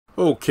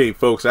Okay,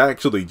 folks, I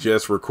actually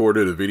just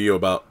recorded a video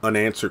about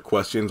unanswered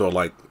questions, or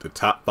like the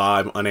top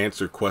 5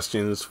 unanswered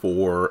questions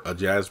for a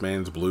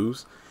Jazzman's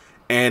Blues.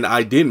 And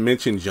I did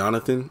mention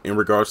Johnathon in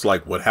regards to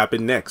like what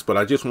happened next, but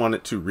I just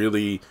wanted to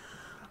really,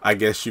 I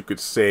guess you could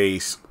say,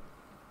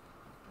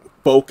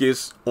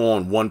 focus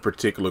on one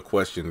particular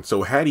question.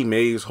 So Hattie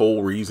Mae's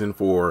whole reason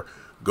for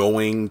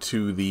going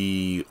to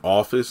the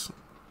office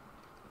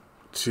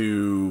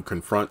to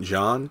confront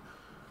John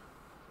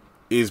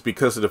is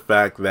because of the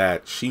fact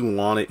that she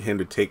wanted him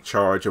to take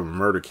charge of a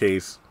murder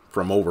case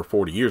from over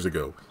 40 years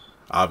ago.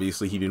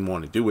 Obviously, he didn't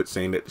want to do it,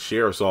 saying that the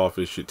sheriff's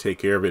office should take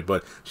care of it.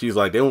 But she's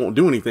like, they won't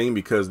do anything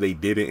because they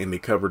did it and they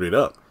covered it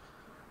up.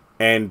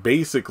 And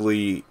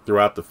basically,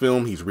 throughout the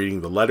film, he's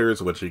reading the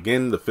letters, which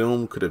again, the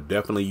film could have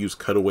definitely used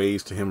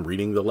cutaways to him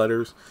reading the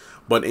letters.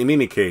 But in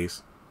any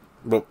case,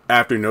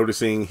 after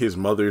noticing his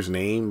mother's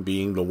name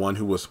being the one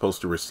who was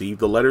supposed to receive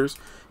the letters,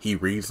 he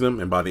reads them.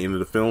 And by the end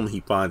of the film, he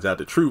finds out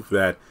the truth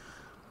that,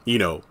 you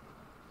know,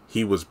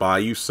 he was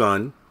Bayou's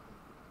son,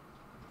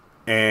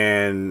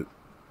 and,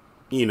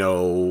 you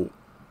know,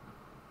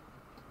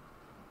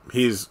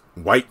 his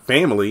white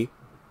family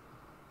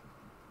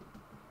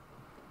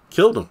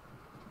killed him.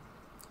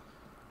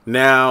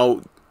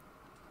 Now,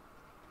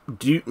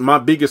 my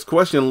biggest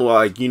question,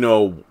 like, you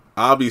know,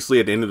 obviously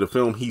at the end of the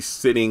film, he's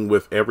sitting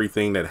with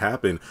everything that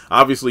happened.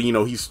 Obviously, you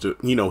know,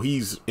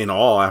 he's in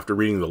awe after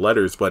reading the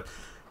letters, but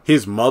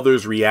his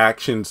mother's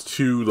reactions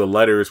to the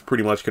letters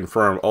pretty much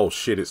confirm, oh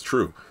shit, it's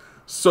true.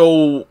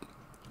 So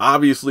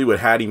obviously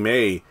with Hattie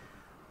Mae,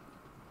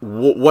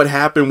 what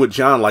happened with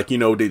John? Like, you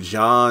know, did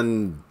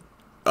John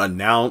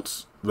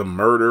announce the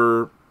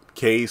murder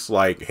case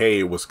like, hey,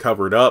 it was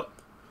covered up?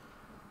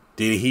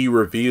 Did he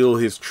reveal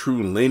his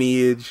true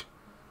lineage?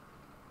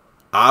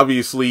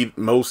 Obviously,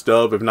 most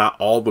of, if not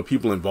all, the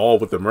people involved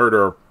with the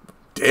murder are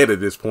dead at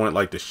this point,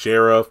 like the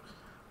sheriff,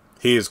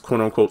 his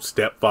quote-unquote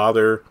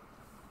stepfather,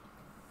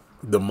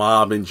 the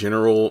mob in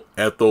general,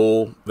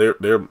 Ethel,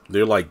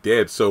 they're like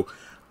dead. So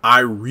I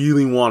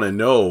really want to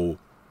know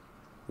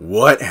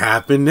what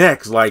happened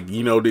next. Like,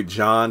 you know, did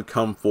John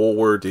come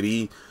forward? Did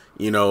he,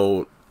 you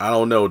know, I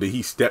don't know, did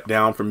he step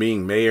down from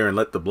being mayor and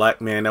let the black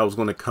man that was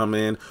going to come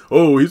in?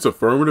 Oh, it's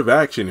affirmative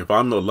action. If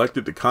I'm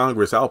elected to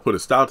Congress, I'll put a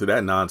stop to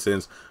that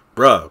nonsense.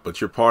 Bruh, but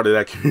you're part of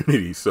that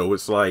community. So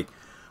it's like,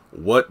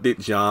 what did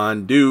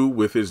John do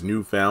with his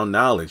newfound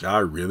knowledge? I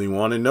really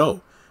want to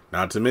know.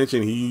 Not to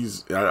mention,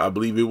 I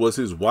believe it was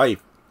his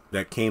wife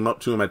that came up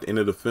to him at the end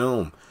of the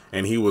film.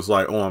 And he was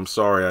like, oh, I'm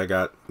sorry, I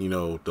got, you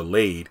know,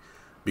 delayed.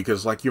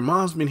 Because, like, your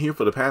mom's been here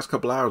for the past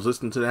couple hours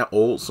listening to that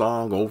old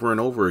song over and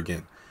over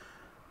again.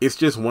 It's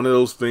just one of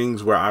those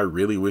things where I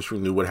really wish we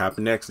knew what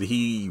happened next. Did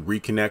he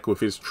reconnect with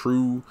his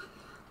true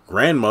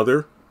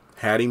grandmother,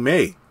 Hattie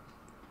Mae?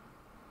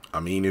 I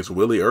mean, is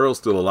Willie Earl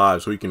still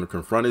alive so he can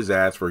confront his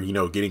ass for, you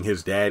know, getting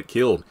his dad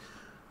killed?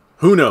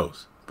 Who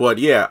knows? But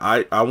yeah,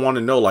 I want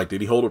to know, like, did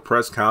he hold a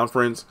press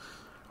conference,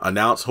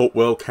 announce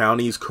Hopewell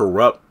County's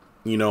corrupt,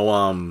 you know,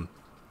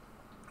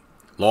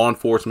 law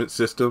enforcement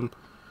system?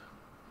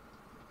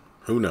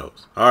 Who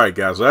knows? All right,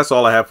 guys, so that's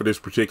all I have for this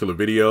particular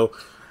video.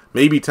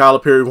 Maybe Tyler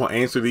Perry will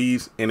answer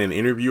these in an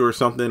interview or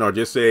something, or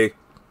just say,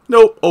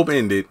 nope,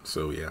 open-ended.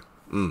 So yeah.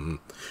 All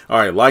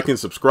right, like and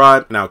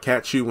subscribe, and I'll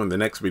catch you in the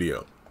next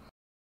video.